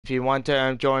you want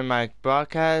to join my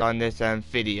broadcast on this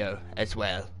video as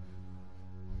well.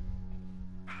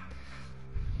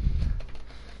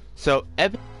 So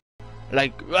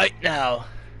like right now.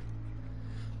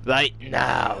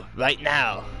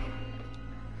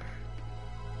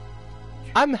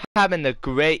 I'm having a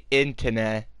great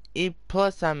internet.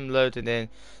 Plus I'm loaded in.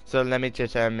 So let me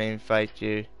just invite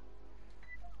you.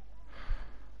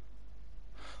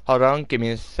 Hold on, give me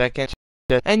a second.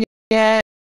 And yeah,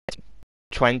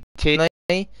 20.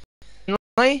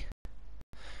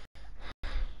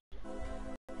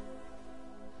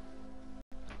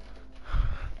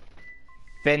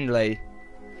 Finley.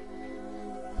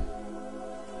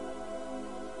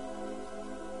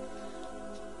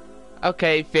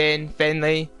 Okay,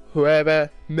 Finley, whoever,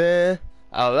 meh,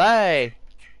 alright.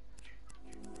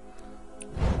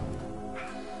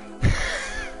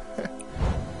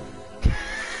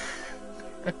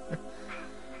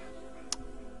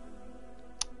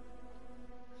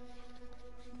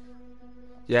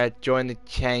 Yeah, join the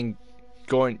chain,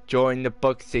 join the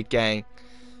Buxy gang.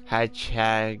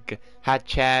 Hashtag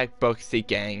Buxy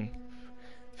gang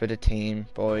for the team,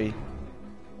 boy.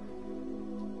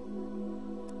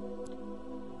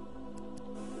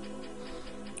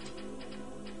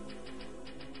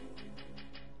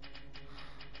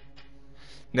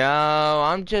 No,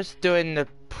 I'm just doing the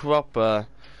proper.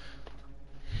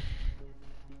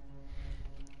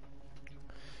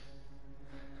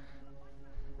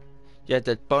 You're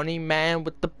the bunny man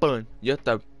with the bun. You're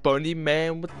the bunny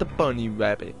man with the bunny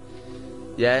rabbit.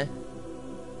 Yeah?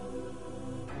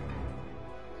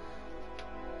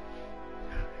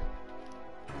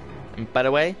 And by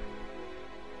the way,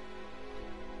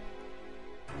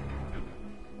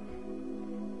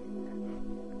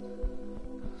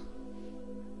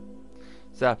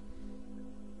 so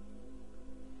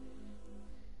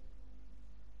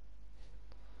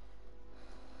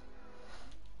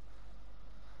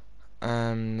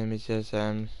let me just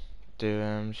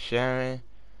do sharing.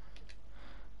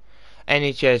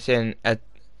 Any Jason,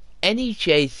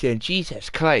 Jesus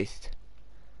Christ.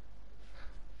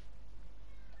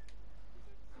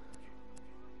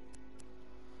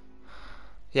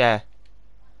 Yeah.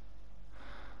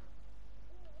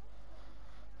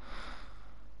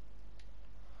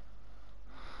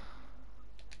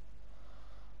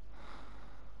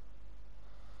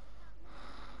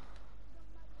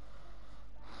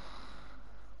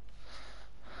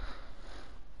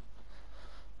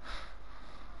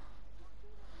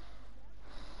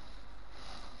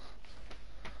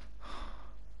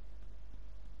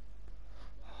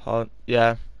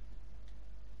 Yeah.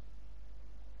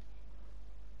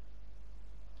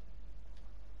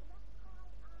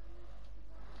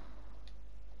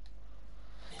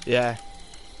 Yeah.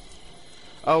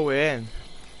 Oh, we're in.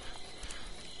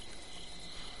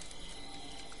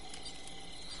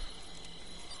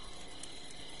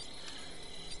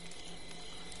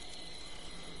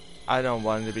 I don't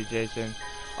want to be Jason.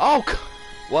 Oh,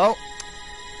 well,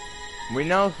 we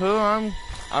know who I'm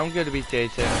gonna be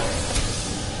Jason.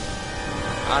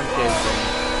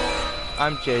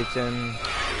 I'm Jason.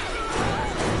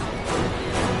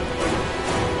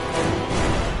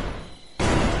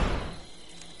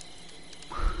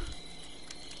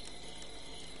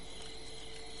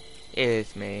 It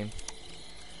is me.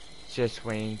 Just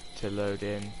waiting to load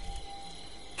in.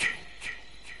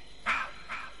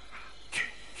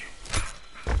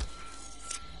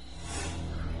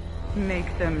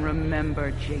 Make them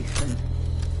remember, Jason.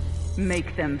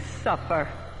 Make them suffer.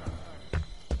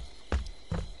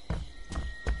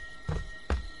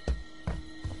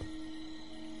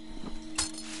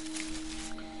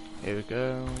 Here we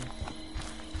go.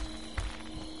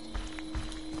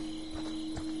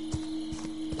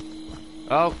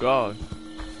 Oh god.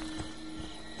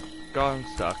 God, I'm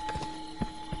stuck.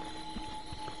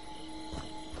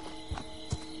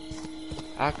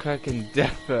 I can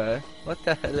differ. What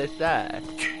the hell is that?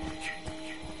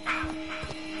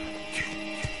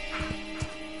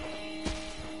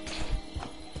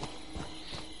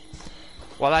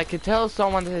 Well, I could tell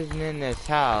someone isn't in this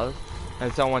house,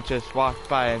 and someone just walked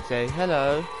by and say,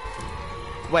 hello.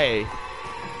 Wait.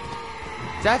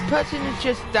 That person is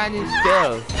just standing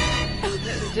still.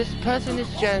 This person is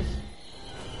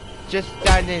just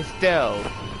standing still.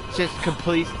 Just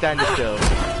complete standing still.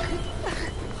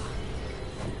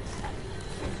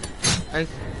 And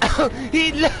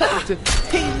he left!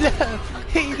 He left!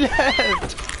 He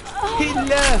left! He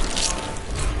left!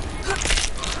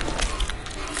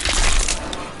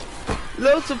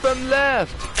 Loads of them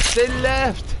left! They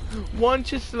left! One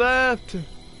just left!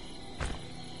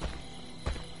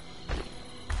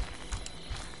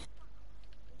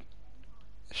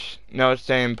 No,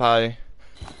 same party.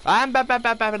 I'm who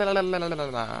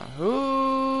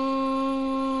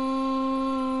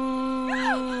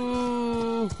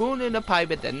in the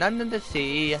pirate and none in the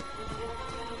sea.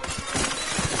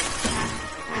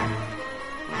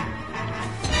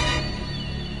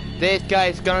 This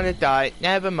guy's gonna die.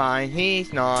 Never mind,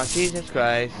 he's not. Jesus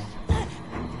Christ.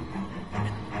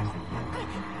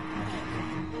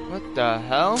 What the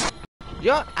hell?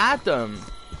 You're Adam.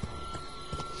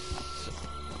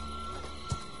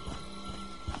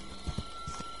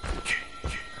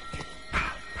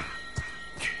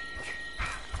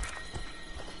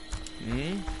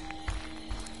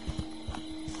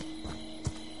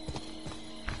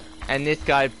 And this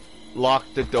guy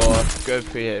locked the door. Good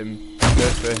for him.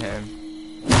 Good for him.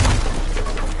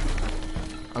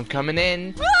 I'm coming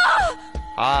in.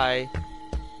 Hi.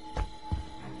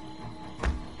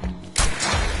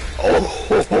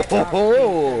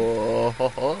 Oh.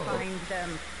 Find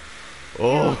them.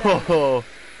 Oh.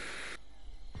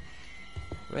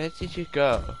 Where did you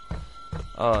go?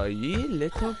 Oh, you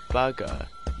little bugger.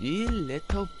 You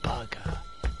little bugger.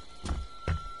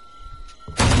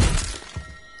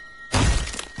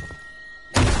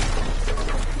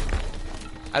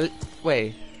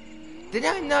 Wait. Did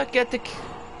I not get the...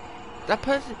 That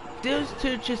person... Those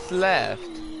two just left.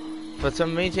 For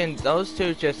some reason, those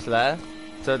two just left.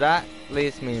 So that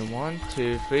leaves me 1,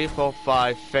 2, 3, 4,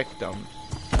 5 victims.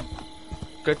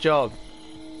 Good job.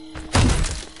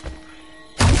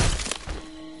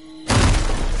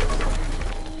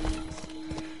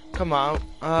 Come on.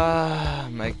 Oh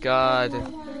my god.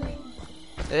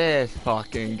 This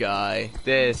fucking guy.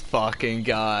 This fucking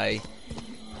guy.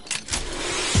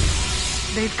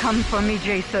 They've come for me,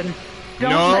 Jason. Don't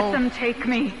No. let them take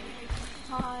me.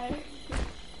 Hi.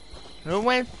 Who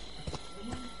went?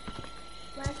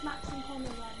 Where's Max and Connor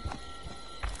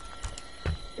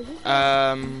then? Is this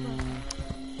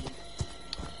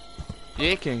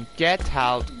You can get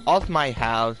out of my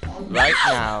house right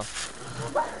now.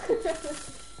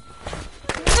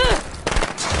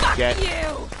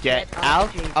 Get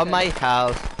out of my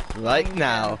house right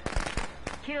now.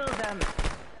 Kill them.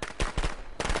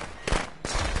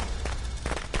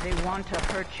 They want to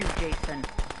hurt you, Jason.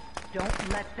 Don't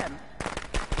let them.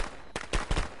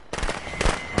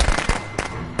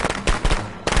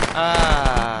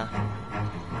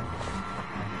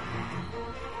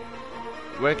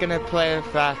 We're gonna play a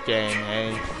fat game,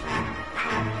 eh?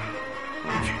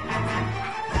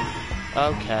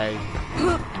 Okay.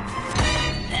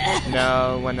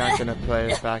 No, we're not gonna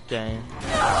play a fat game.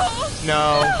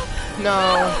 No,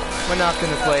 no, we're not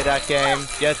gonna play that game.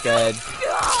 You're dead.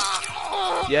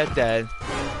 You're dead.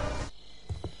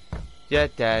 You're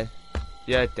dead.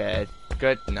 You're dead.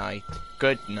 Good night.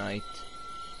 Good night.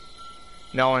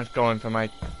 No one's going for my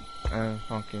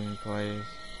fucking plays.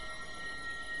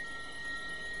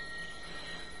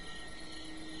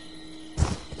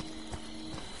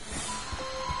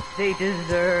 They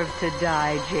deserve to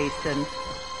die, Jason.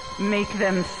 Make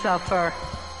them suffer.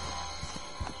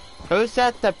 Who's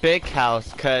at the big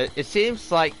house? Cause it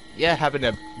seems like you're having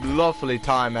a lovely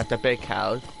time at the big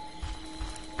house.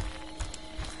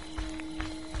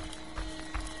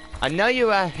 I know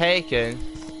you are Hagen.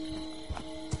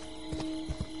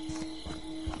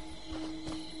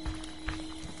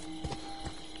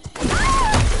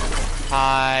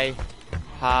 Hi.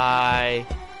 Hi.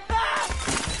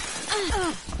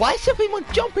 Why is everyone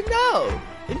jumping out?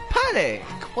 In panic?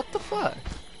 What the fuck?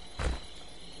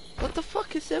 What the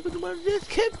fuck is everyone just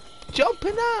kept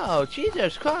jumping out?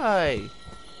 Jesus Christ.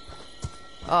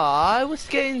 Oh, I was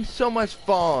getting so much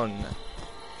fun.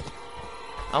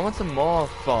 I want some more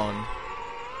fun.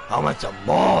 I want some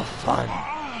more fun.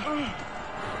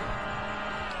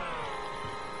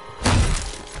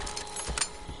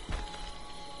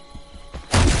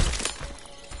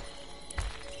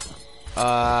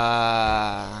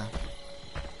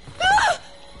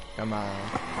 Come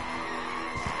on.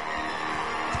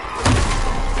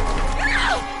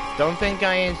 Don't think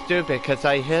I ain't stupid, cause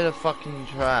I hit a fucking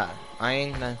trap. I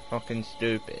ain't that fucking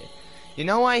stupid. You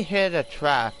know I hit a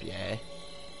trap, yeah?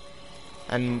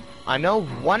 And I know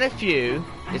one of you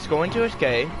is going to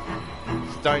escape,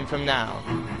 starting from now.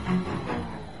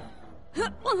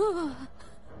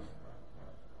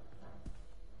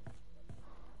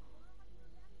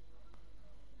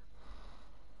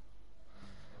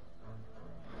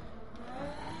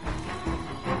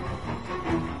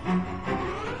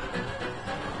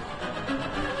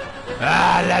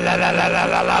 Ah, la la la la la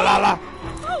la la la la.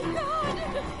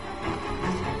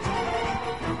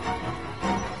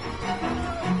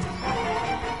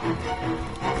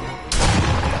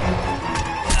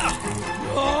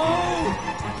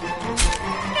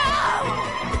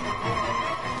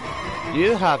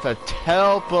 You have a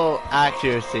terrible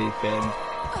accuracy, Finn.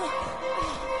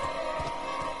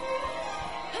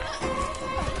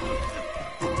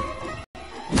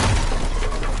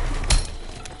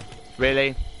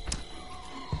 Really?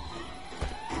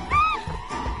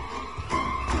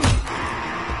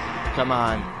 Come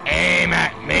on, aim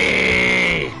at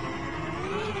me!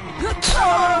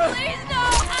 Oh, please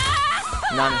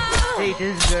no! None. They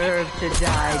deserve to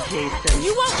die, Jason.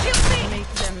 You won't kill me! Make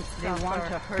them suffer. They want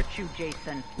to hurt you,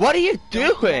 Jason. What are you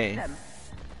Don't let doing? them.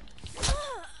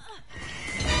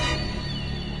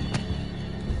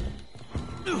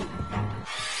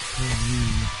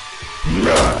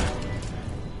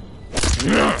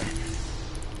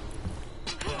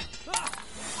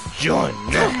 John.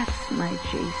 That's my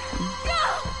Jason.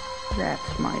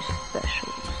 That's my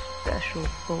special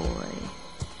boy.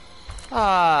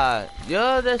 Ah,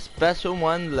 you're the special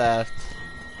one left.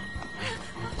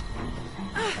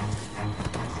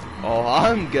 Oh,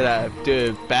 I'm gonna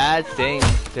do bad things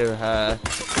to her.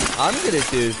 I'm gonna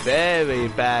do very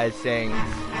bad things.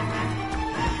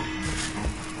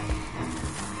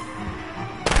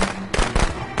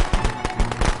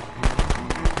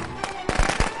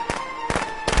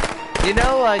 You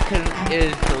know, I could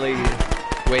easily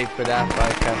wait for that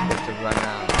bypass to run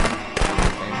out at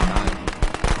the same time.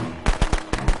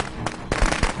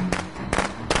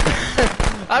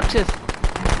 I'm just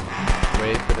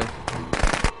wait for this.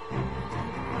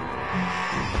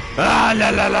 Ah la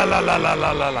la la la la la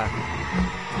la la la.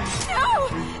 No!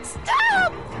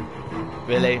 Stop!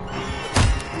 Really?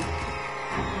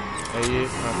 Are you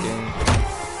fucking?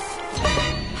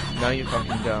 No, you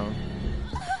fucking don't.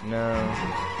 No.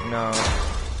 No.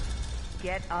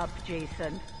 Get up,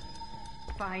 Jason.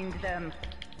 Find them.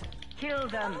 Kill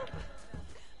them.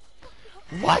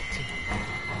 What?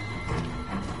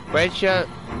 Where's your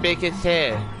biggest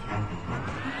hair?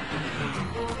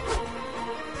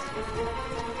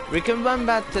 We can run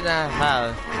back to the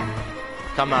house.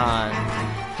 Come on.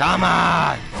 Come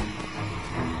on!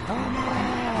 Come on!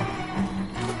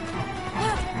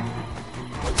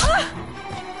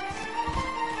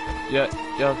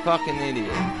 You're a fucking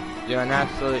idiot. You're an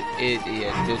absolute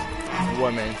idiot, this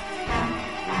woman.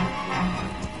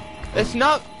 It's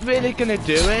not really gonna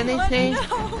do anything.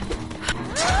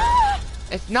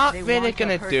 It's not They really want to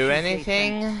gonna hurt do you,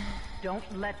 anything. Jason.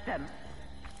 Don't let them.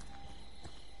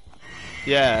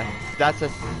 Yeah, that's a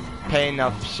pain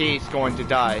of she's going to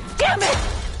die. Damn it!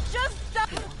 Just stop!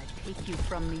 They want to take you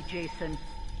from me, Jason.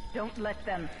 Don't let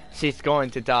them. She's going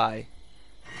to die.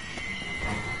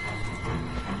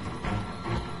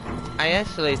 I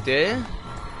actually do.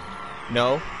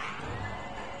 No.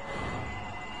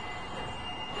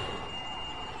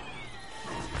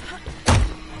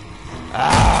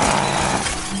 Ah!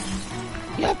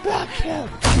 Get back here,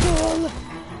 fool!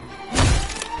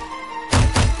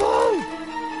 Fool!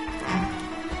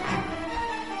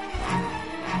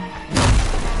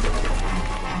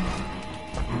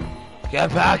 Get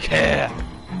back here!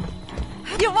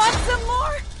 You want some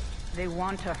more? They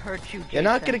want to hurt you, Jason. You're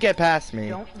not gonna get past me.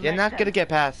 Don't You're let not them. gonna get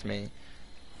past me.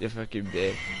 You fucking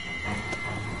bitch.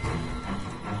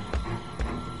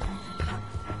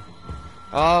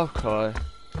 Oh, God.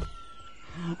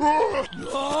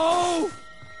 No!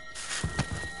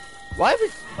 Why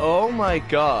would... Oh my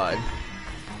God.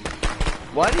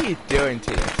 What are you doing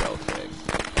to yourself, Finn?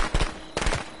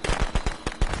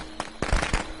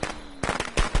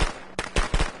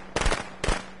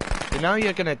 You know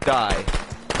you're gonna die.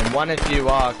 And one of you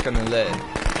are gonna live.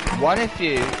 One of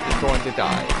you is going to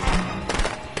die.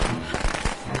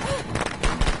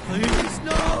 Please,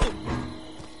 no!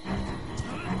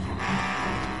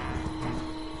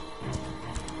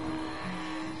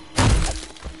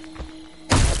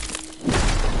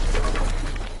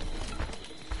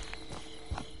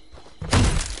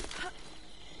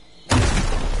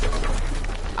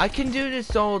 I can do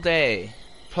this all day.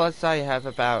 Plus I have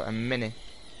about a minute.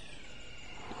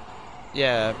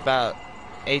 Yeah, about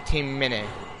 18 minutes.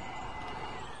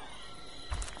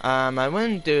 I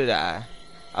wouldn't do that.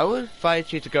 I would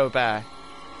fight you to go back.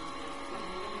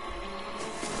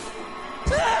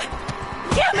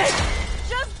 Damn it!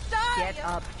 Just die! Get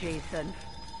up, Jason.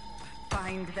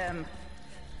 Find them.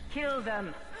 Kill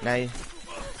them. Now you...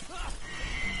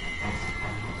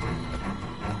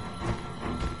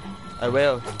 I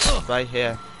will. Right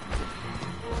here.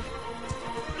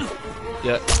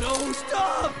 Yeah. No,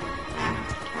 stop!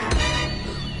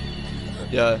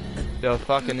 You're a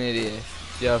fucking idiot.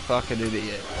 You're a fucking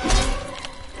idiot.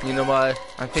 You know what?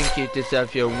 I think you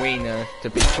deserve your wiener to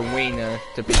be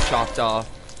chopped off.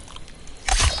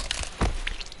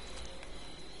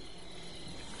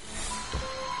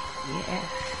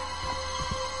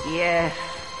 Yes. Yes.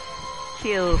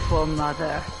 Kill for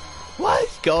mother.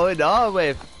 What's going on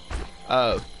with...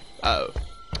 Oh.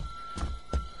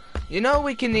 You know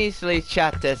we can easily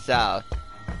chat this out.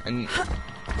 And...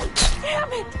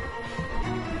 Damn it!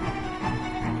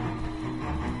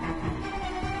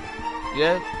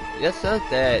 You're so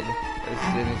dead. As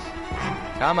soon as...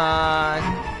 Come on!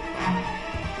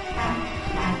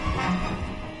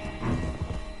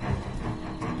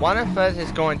 One of us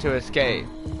is going to escape.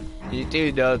 You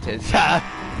do notice. Da.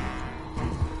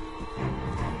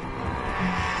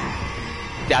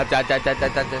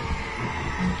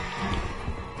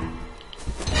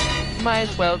 Might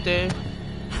as well do.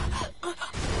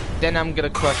 Then I'm gonna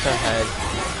crush her head.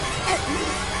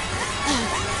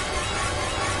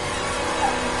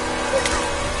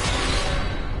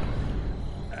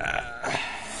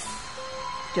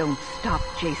 Don't stop,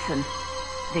 Jason.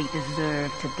 They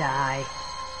deserve to die.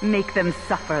 Make them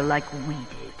suffer like we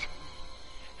did.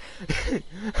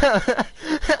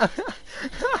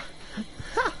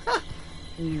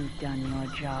 You've done your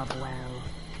job well,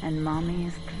 and Mommy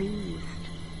is pleased.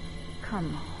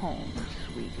 Come home,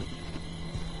 sweetie.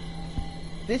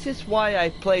 This is why I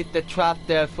played the trap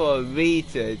there for a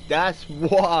reason. That's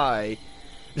why.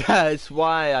 That's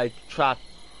why I trapped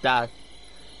that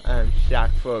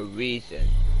shack for a reason.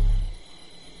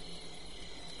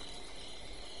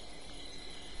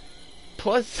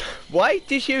 Plus, why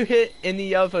did you hit in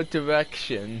the other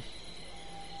direction?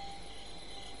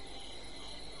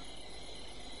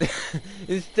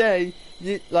 Instead,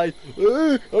 you like,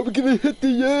 oh, I'm gonna hit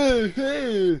the air.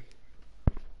 Hey.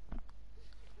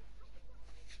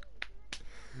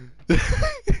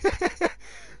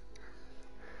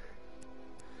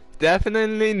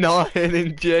 Definitely not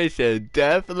hitting Jason.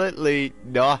 Definitely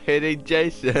not hitting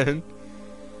Jason.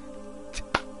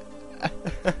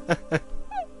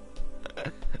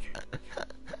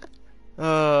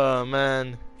 Oh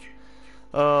man.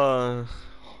 Oh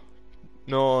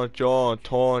no, John,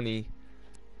 Tony.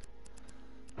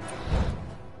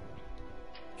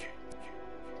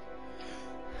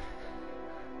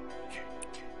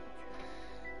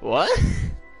 What?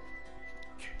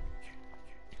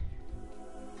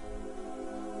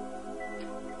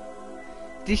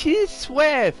 Did you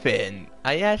swear, Finn?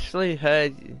 I actually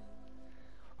heard you.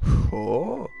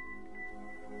 Oh.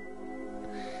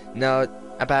 No,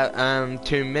 about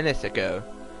 2 minutes ago.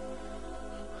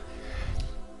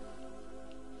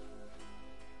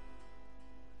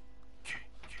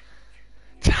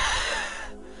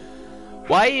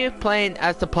 Why are you playing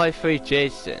as the Part 3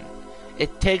 Jason?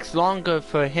 It takes longer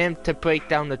for him to break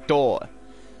down the door.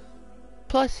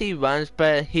 Plus he runs,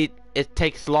 but it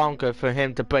takes longer for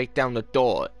him to break down the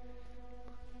door.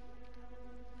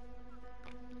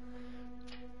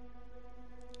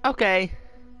 Okay.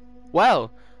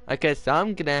 Well, I guess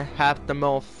I'm gonna have the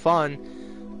more fun.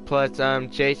 Plus,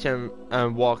 Jason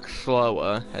walks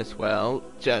slower as well,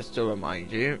 just to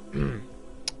remind you.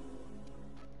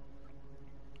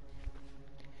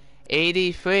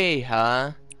 83,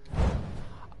 huh?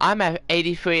 I'm at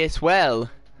 83 as well.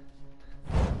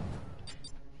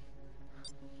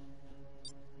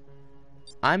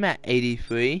 I'm at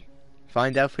 83.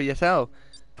 Find out for yourself.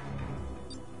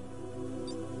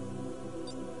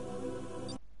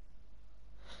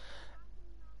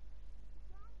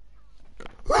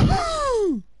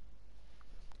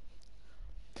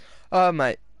 Oh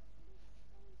my.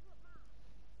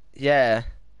 Yeah.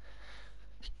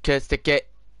 Cause the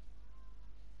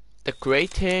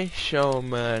Greatest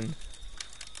Showman.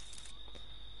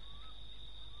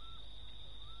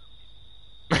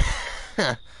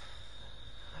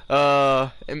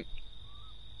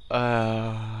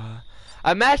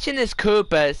 Imagine it's cool,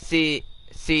 but she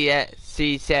said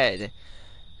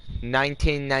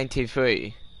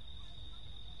 1993.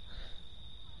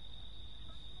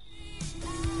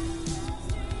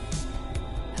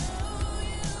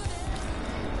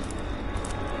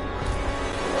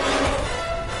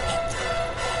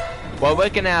 Well, we're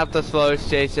gonna have the slow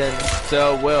Jason,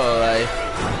 so will I.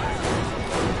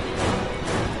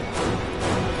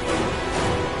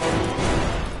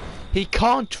 He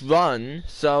can't run,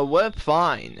 so we're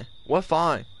fine. We're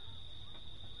fine.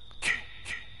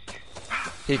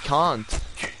 He can't.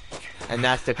 And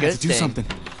that's the good thing. I have to do something.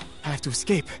 I have to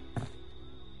escape.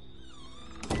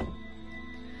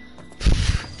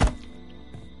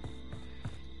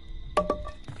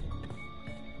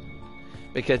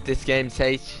 Because this game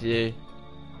hates you.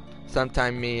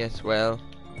 Sometimes me as well.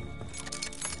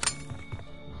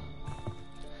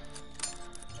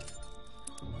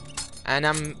 And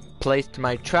I'm placed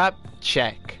my trap.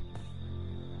 Check.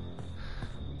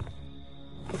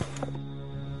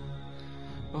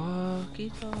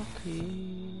 Walkie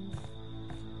talkie.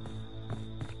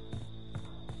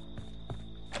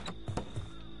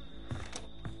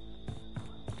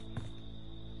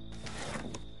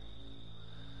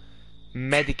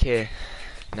 Medicare.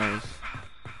 Nice.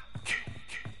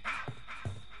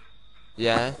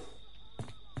 Yeah?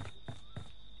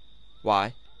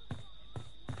 Why?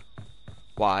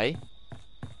 Why?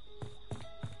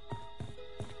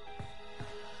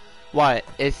 What?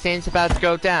 Is things about to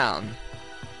go down?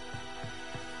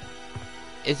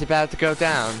 It's about to go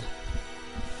down.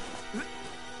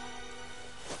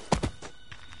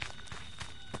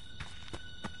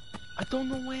 I don't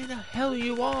know where the hell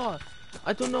you are.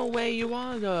 I don't know where you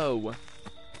are though.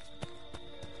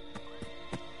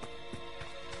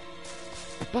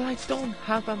 But I don't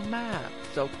have a map,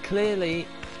 so clearly...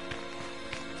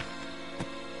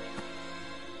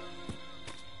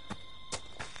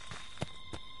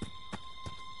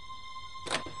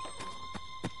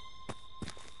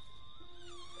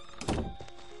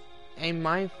 Ain't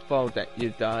my fault that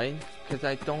you died, cause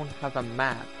I don't have a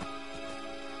map.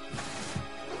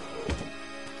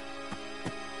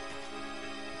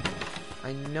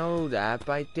 I know that,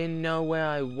 but I didn't know where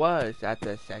I was at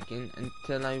the second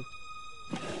until I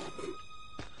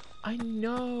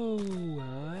know.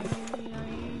 I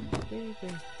ain't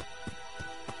sleeping.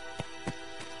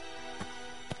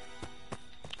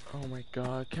 Oh my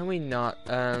god, can we not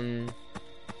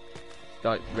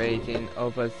start raging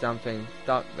over something?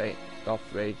 Stop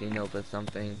raging over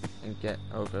something and get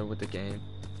over with the game.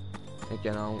 And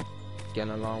get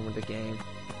along with the game.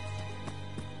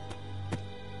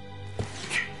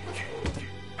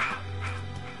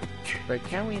 But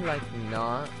can we like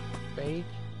not rage?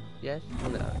 Yes or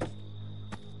no?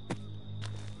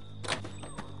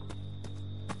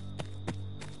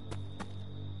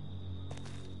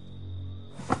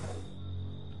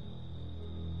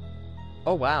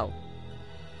 Oh wow.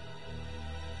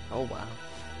 Oh wow.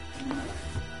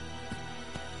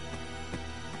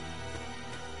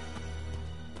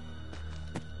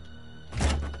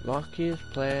 Luckiest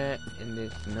player in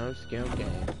this no skill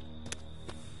game.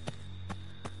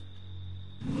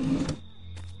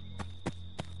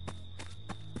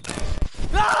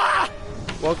 Ah!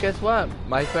 Well, guess what?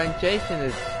 My friend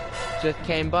Jason just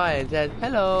came by and said,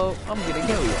 "Hello, I'm gonna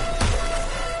kill you."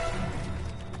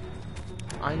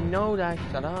 I know that.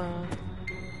 Shut up.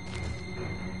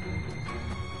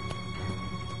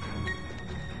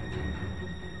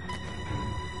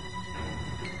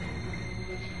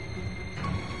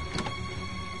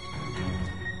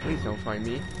 Please don't find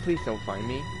me. Please don't find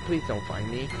me. Please don't find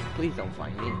me. Please don't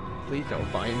find me. Please don't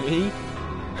find me.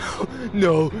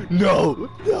 No, no,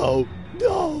 no,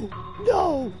 no,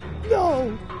 no,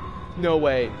 no. No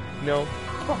way. No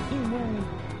fucking way.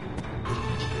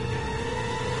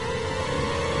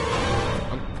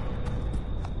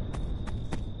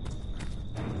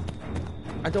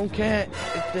 I don't care.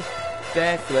 It's just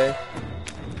deathless.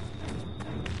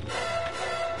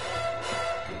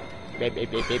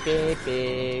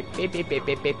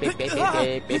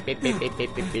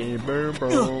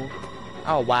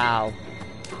 Oh wow.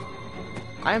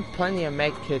 I have plenty of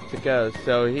med kits to go,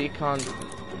 so he can't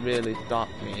really stop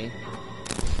me.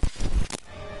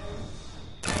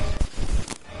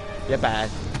 You're bad.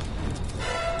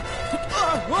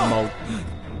 Mo.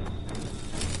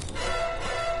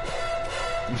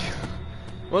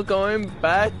 We're going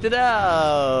back to the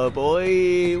house,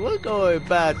 boy. We're going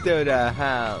back to the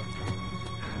house.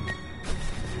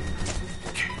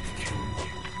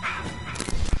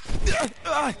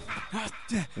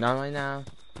 Not right now.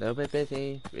 A little bit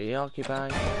busy.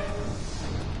 Preoccupied.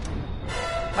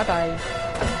 Bye bye.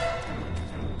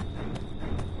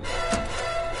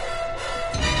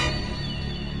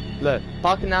 Look,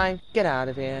 Parker 9, get out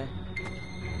of here.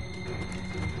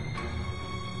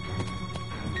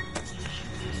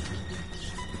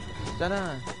 Shut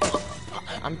up.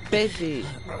 I'm busy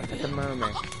at the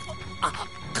moment.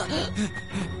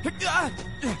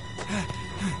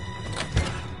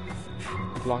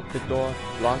 Lock the door,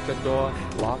 lock the door,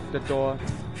 lock the door.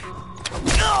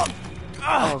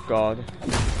 Oh god.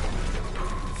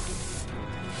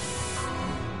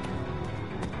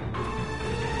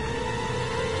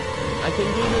 I can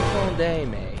do this all day,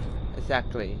 mate.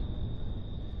 Exactly.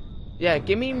 Yeah,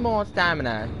 give me more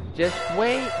stamina. Just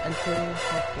wait until it's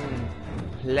fucking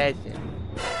pleasant.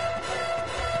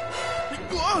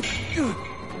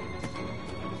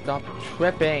 Stop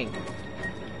tripping.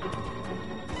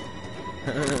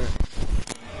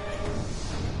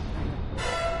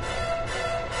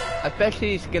 I bet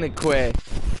he's gonna quit.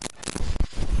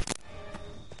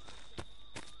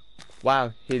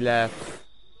 Wow, he left.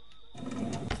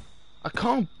 I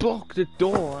can't block the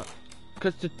door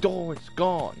because the door is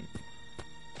gone.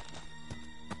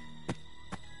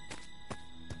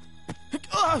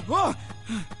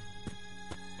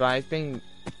 But I think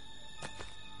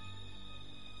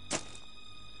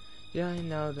Yeah, I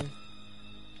know that.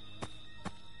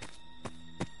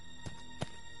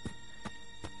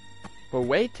 But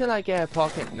wait till I get a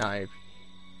pocket knife.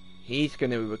 He's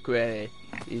gonna regret it.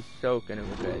 He's so gonna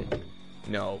regret it.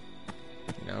 No.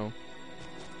 No.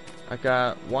 I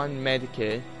got one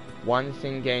medikit. One's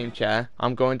in game chat.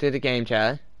 I'm going to the game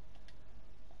chat.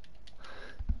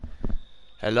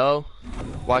 Hello?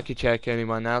 Walkie check,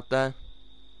 anyone out there?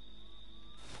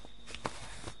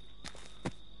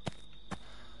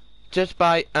 Just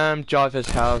by Jarvis'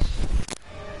 house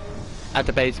at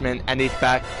the basement, and he's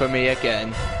back for me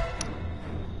again.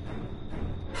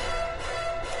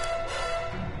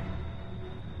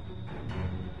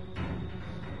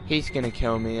 He's gonna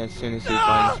kill me as soon as he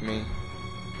finds me.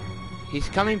 He's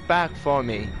coming back for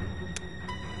me.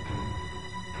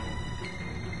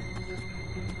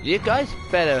 You guys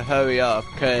better hurry up,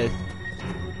 cause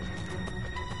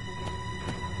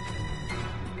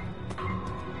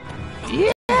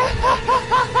yeah.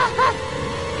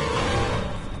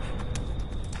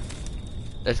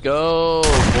 Let's go,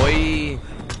 boy.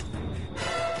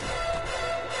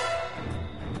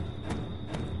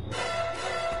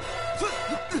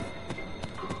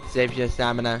 Save your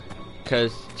stamina,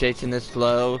 cause Jason is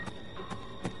slow.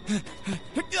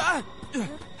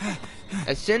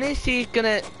 As soon as he's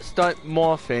gonna start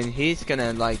morphing, he's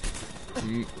gonna like,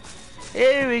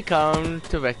 here we come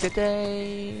to wreck the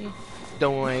day.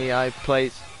 Don't worry, I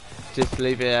place, just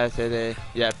leave it as it is.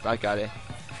 Yep, I got it.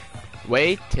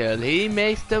 Wait till he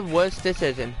makes the worst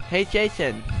decision. Hey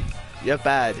Jason, you're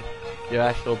bad. You're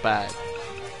actual bad.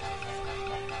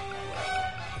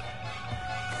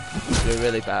 You're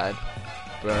really bad.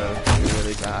 Bro, you're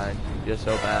really bad. You're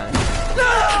so bad.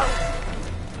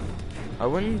 I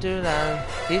wouldn't do that.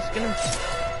 He's gonna...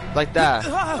 like that.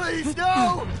 Please,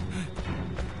 no!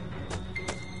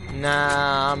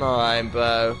 Nah, I'm alright,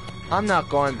 bro. I'm not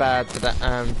going back to the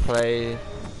play.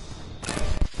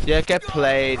 Yeah, get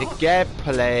played. Get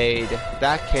played.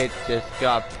 That kid just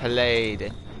got played.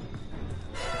 You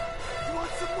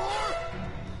want some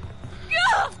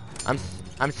more?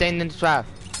 I'm staying in the trap.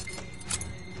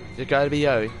 You gotta be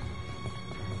yo.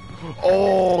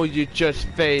 Oh, you just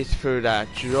phased through that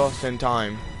just in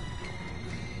time.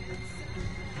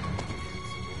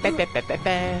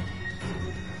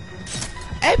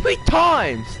 Every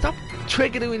time! Stop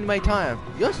triggering my time.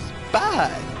 You're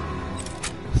bad.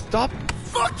 Stop.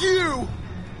 Fuck you!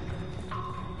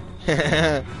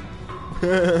 Get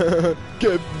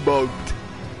mugged.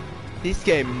 He's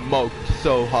getting mugged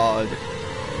so hard.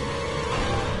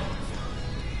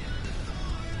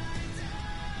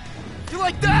 You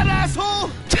like that, asshole?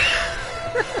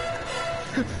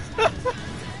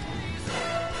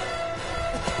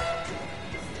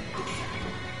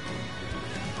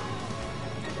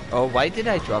 Oh, why did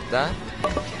I drop that?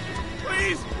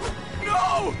 Please!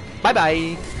 No! Bye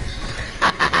bye.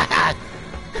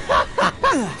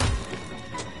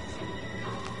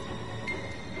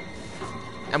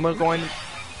 And we're going.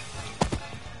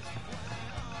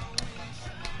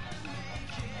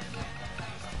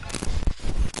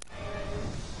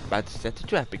 About to set the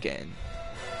trap again.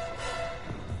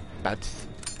 About to...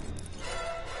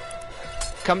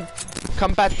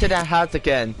 Come back to that house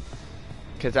again.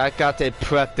 Cause I got it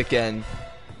prepped again.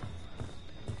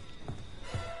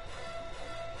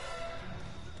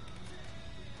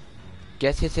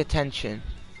 Get his attention.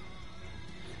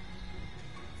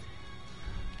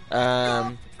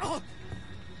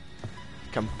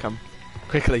 Come,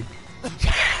 quickly.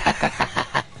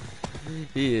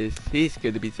 He's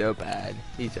gonna be so bad.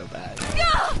 He's so bad.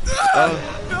 Oh.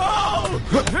 No!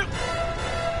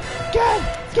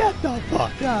 Get the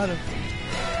fuck out of here.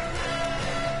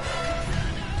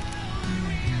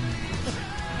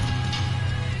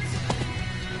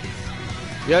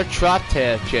 You're trapped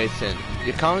here, Jason.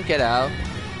 You can't get out.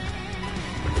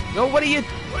 No, what are you?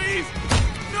 Please!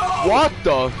 No! What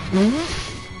the?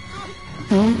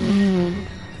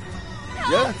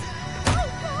 Yeah.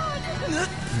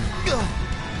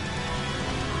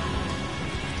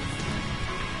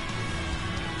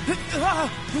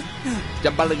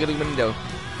 Jump out of the window.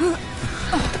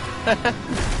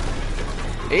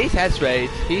 He has rage.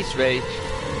 He's rage.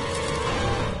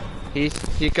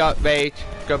 He got rage.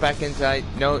 Go back inside.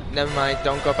 No, never mind.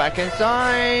 Don't go back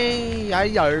inside.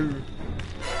 Ayo.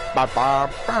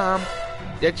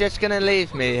 You're just gonna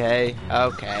leave me, hey?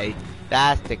 Okay,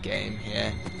 that's the game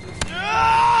here.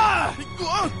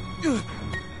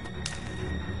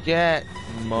 Get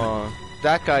more.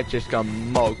 That guy just got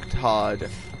mugged hard.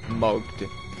 Mugged.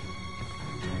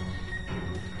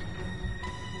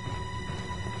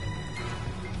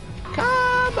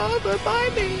 Come over by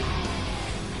me.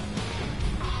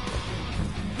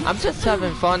 I'm just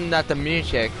having fun at the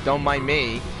music, don't mind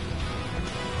me.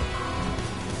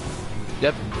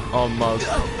 Yep, almost.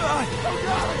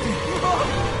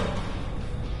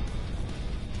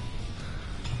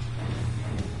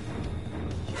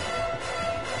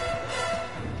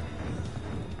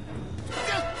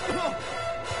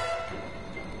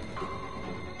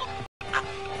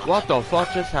 What the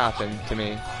fuck just happened to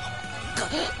me?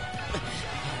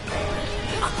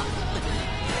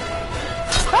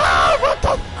 Ah, what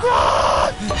the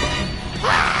fuck?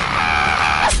 Ah!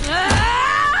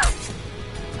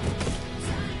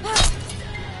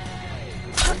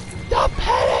 Stop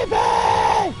hitting me!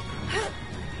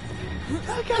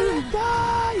 I'm gonna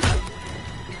die!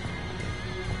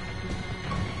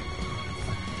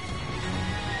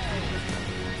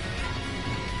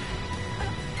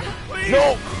 Please.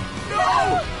 No!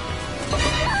 No!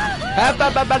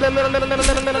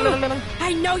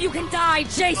 I know you can die,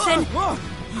 Jason!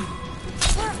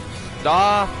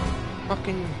 Stop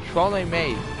fucking trolling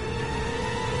me.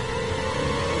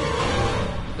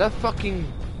 The fucking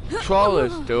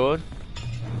trollers, dude.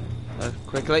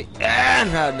 Quickly.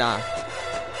 Nah.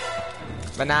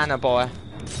 Banana boy.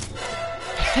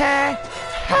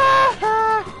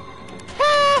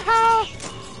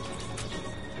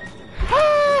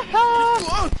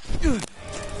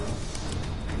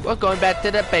 We're going back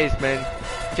to the basement.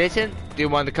 Jason, do you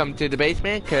want to come to the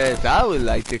basement? Cause I would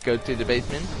like to go to the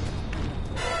basement.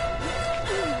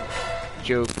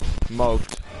 Juke,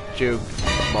 smoked, juke,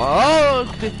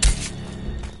 smoked.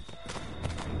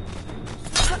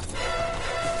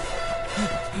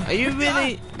 Are you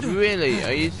really,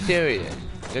 are you serious?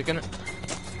 You're gonna...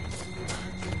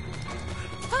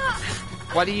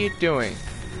 What are you doing?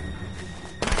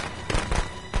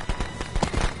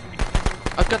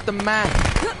 I got the map.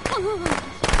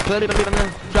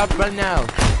 Drop right now.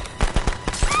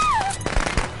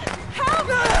 Help!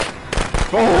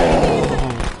 Oh!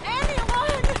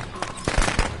 Anyone!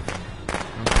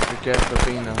 Don't forget for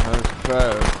being a host pro.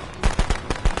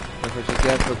 Don't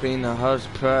forget for being a host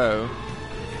pro.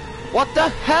 What the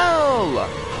hell?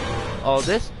 Oh,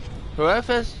 this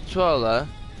whoever's troller,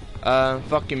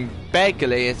 fucking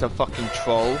Begley is a fucking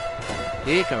troll.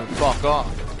 He can fuck off.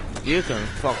 You can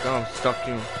fuck off, stuck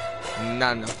you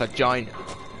nana vagina.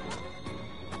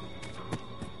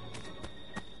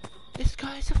 This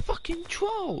guy's a fucking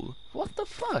troll. What the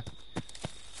fuck?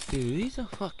 Dude, he's a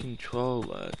fucking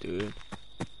troller, dude.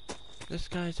 This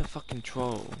guy's a fucking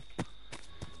troll.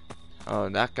 Oh,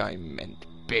 that guy meant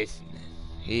business.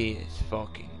 He is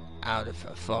fucking out of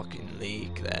a fucking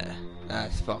league there.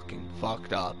 That's fucking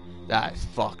fucked up. That is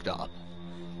fucked up.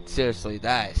 Seriously,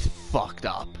 that is fucked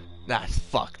up. That's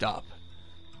fucked up,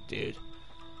 dude.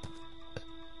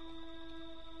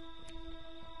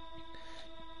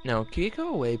 No, can you go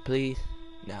away, please?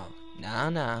 No,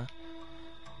 nah.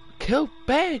 Kill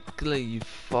Begley, you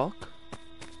fuck.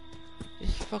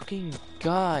 This fucking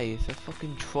guy is a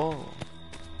fucking troll.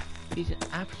 He's an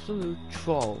absolute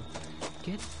troll.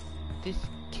 Get this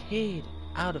kid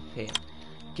out of here.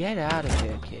 Get out of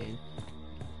here, kid.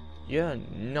 You're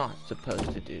not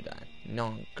supposed to do that.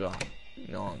 No, God.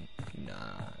 No,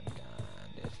 nah,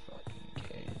 this fucking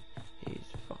kid,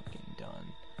 he's fucking done.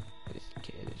 This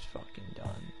kid is fucking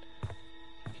done.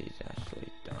 He's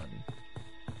actually done.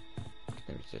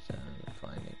 Let me just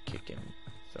find and kick him,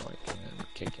 so I can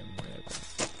kick him wherever I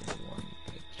fucking want,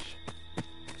 bitch.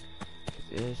 Cause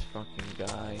this fucking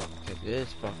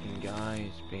guy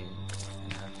is being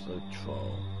an absolute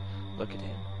troll. Look at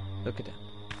him. Look at him.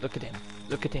 Look at him.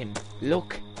 Look at him.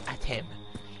 Look at him.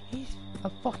 He's a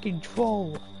fucking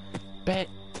troll.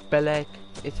 Belek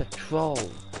is a troll.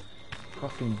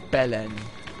 Fucking Belen.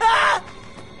 Ah!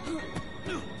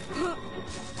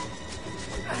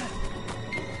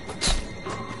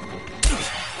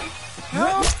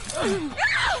 Help!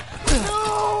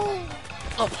 No!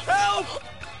 Help!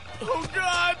 Oh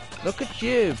God! Look at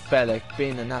you, Belek,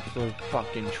 being an absolute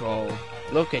fucking troll.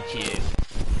 Look at you.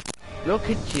 Look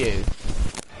at you.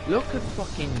 Look at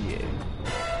fucking you.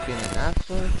 Being an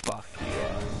absolute fuck you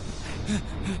are.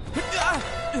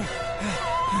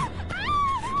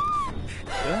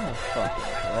 You're a fucking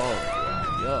troll,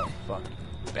 you're a fucking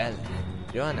bellend.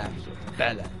 You're an absolute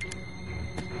bellend.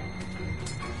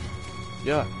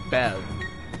 You're a bell.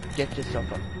 Get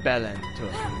yourself a bellend to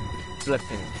a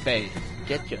flipping face.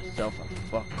 Get yourself a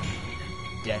fucking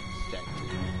death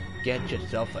sentence. Get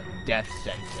yourself a death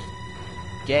sentence.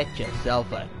 Get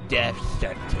yourself a death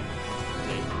sentence.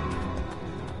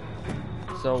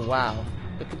 So wow,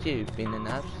 look at you being an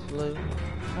absolute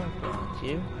helper, aren't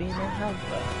you? Being a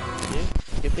helper, aren't you?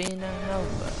 You're being a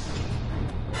helper.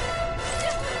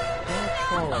 God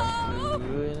Hold on, he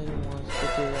really wants to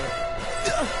do that.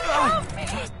 Help me!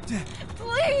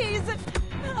 Please!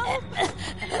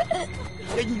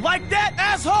 Yeah, you like that,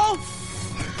 asshole?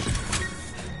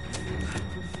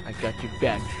 I got your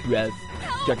back, bruv.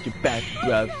 Got your back,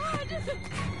 bruv.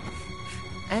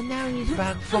 And now he's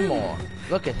back for more.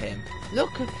 Look at him.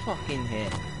 Look at fucking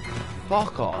him.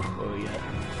 Fuck off, will you?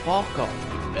 Fuck off,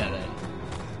 you belly.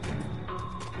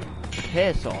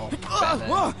 Piss off,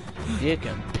 belly. You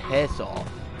can piss off.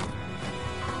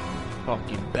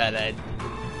 Fucking belly.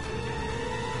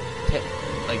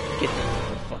 Like, get the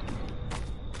fucking...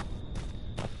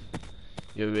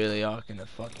 You really are gonna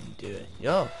fucking do it.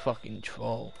 You're a fucking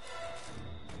troll.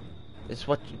 It's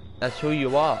what you... That's who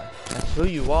you are. That's who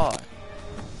you are.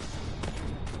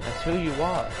 That's who you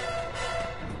are.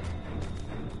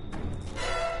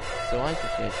 So I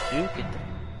suggest you get the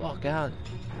fuck out.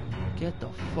 Get the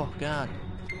fuck out.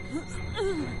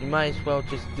 You might as well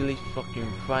just delete fucking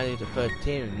Friday the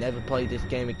 13th and never play this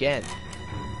game again.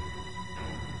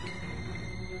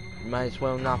 You might as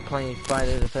well not play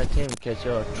Friday the 13th because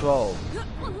you're a troll.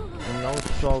 And no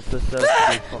troll deserves to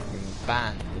be fucking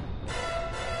banned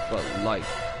for life.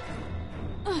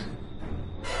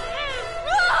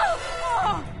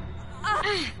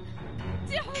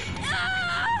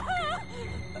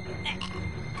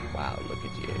 Wow, look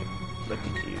at you. Look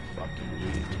at you, fucking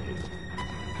YouTube.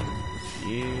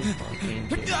 You fucking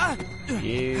do.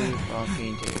 You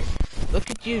fucking do. Look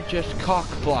at you just cock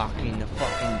blocking the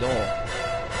fucking door.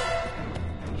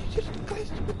 You just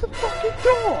glitched with the fucking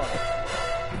door.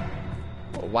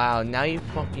 Oh, wow, now you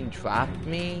fucking trapped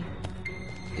me?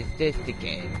 Is this the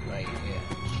game right here?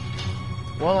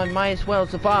 Well, I might as well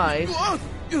survive.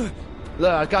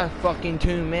 Look, I got fucking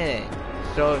 2 minutes.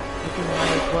 So you can might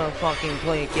as well fucking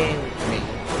play a game with me.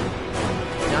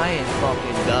 And I ain't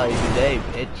fucking dying today,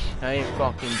 bitch. I ain't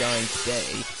fucking dying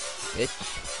today, bitch.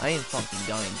 I ain't fucking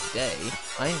dying today.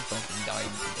 I ain't fucking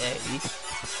dying today.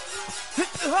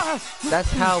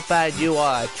 That's how bad you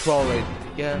are at trolling,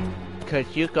 yeah? Cause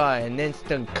you got an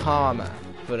instant karma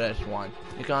for this one.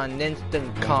 You got an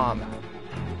instant karma.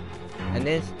 An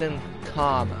instant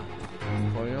karma.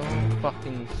 For your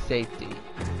fucking safety.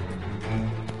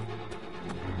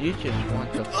 You just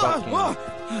want to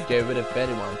fucking get rid of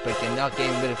everyone, but you're not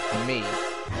getting rid of me.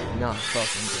 Not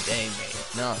fucking today, mate.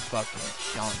 Not fucking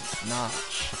Sean.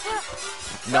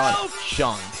 Not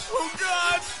Sean. Oh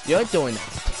God! You're doing a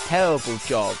terrible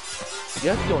job.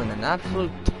 You're doing an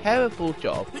absolute terrible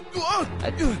job.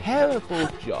 A terrible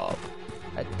job.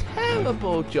 A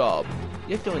terrible job.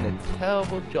 You're doing a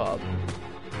terrible job.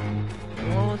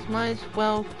 Well, might as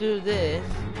well do this.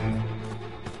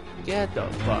 Get the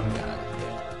fuck out of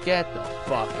here. Get the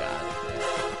fuck out of here.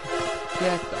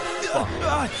 Get the fuck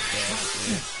out of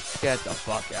here. Get the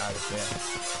fuck out of here.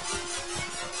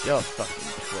 You're a fucking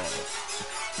troll.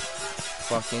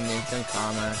 Fucking instant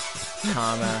karma.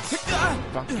 Karma.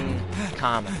 Fucking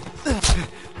karma.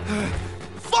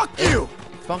 Fuck you!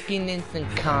 Fucking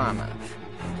instant karma.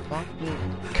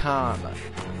 Fucking karma.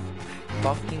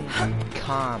 Fucking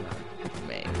karma,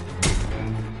 mate.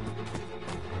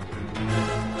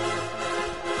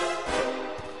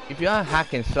 If you're a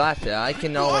hack and slasher, I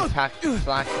can always hack and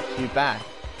slash you back.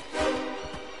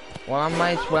 Well, I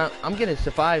might as well. I'm gonna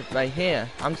survive right here.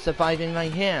 I'm surviving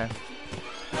right here.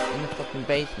 In the fucking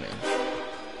basement.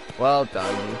 Well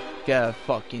done, you. Get a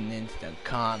fucking instant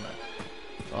karma.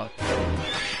 Fuck.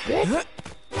 Bitch.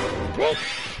 Bitch.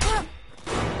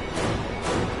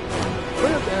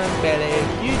 Well done, Bellic.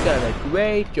 You done a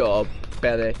great job,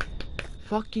 Bellic.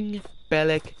 Fucking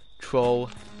Bellic troll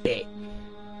bit.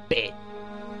 Bit.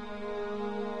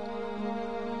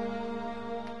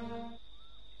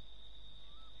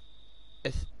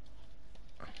 It's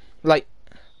like,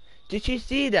 did you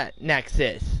see that,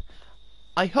 Nexus?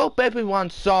 I hope everyone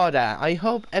saw that. I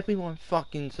hope everyone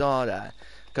fucking saw that.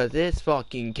 Cause this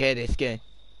fucking kid is getting...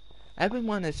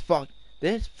 Everyone is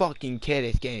this fucking kid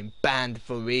is getting banned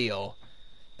for real.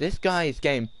 This guy is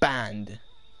getting banned.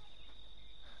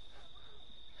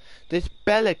 This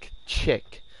Bellic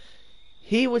chick.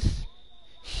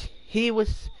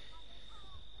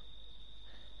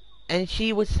 And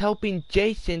she was helping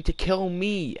Jason to kill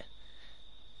me.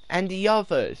 And the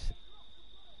others.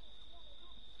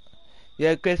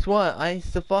 Yeah, guess what? I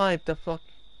survived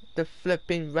the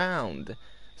flipping round.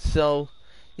 So,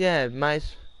 yeah,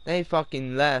 they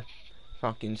fucking left.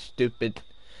 Fucking stupid.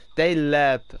 They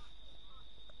left.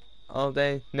 Oh,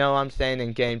 no, I'm saying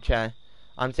in game chat.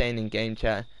 I'm saying in game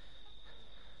chat.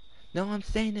 No, I'm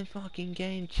saying in fucking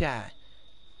game chat.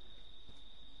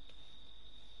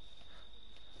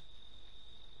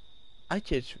 I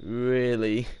just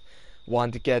really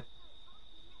want to get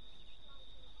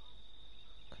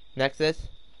Nexus?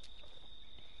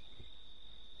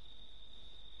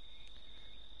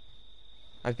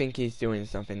 I think he's doing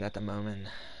something at the moment.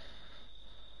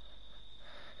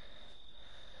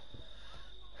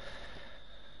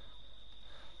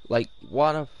 Like,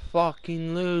 what a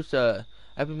fucking loser.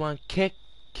 Everyone kick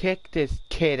this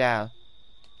kid out.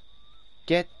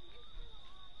 Get...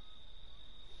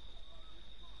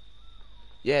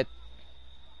 Yeah.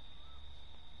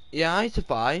 Yeah, I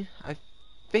survived. I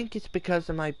think it's because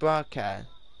of my broadcast.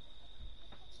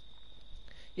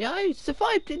 Yeah, I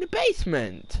survived in the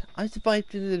basement. I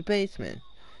survived in the basement.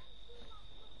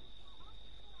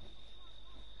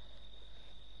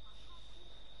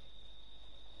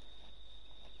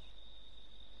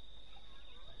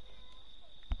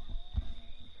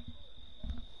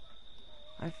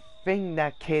 I think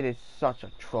that kid is such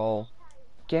a troll.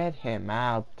 Get him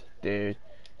out, dude.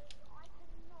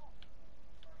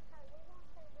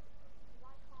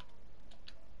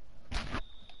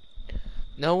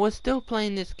 No, we're still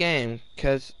playing this game,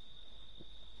 cause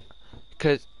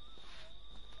I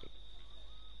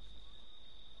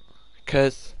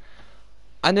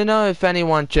don't know if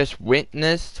anyone just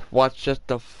witnessed what just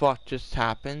the fuck just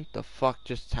happened. The fuck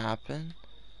just happened.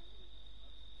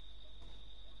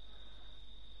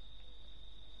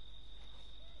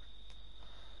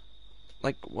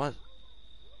 Like what?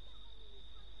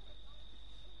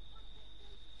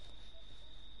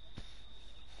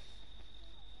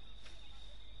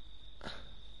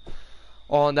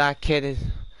 Oh, that kid is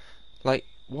like,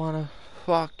 what a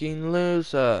fucking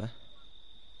loser.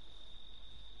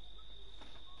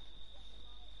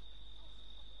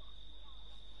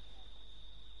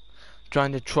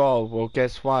 Trying to troll. Well,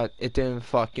 guess what? It didn't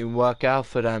fucking work out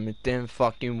for them. It didn't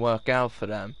fucking work out for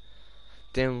them.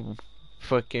 Didn't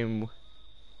fucking.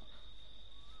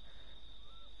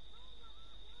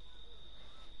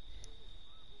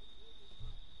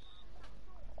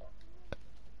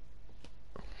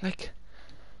 Like,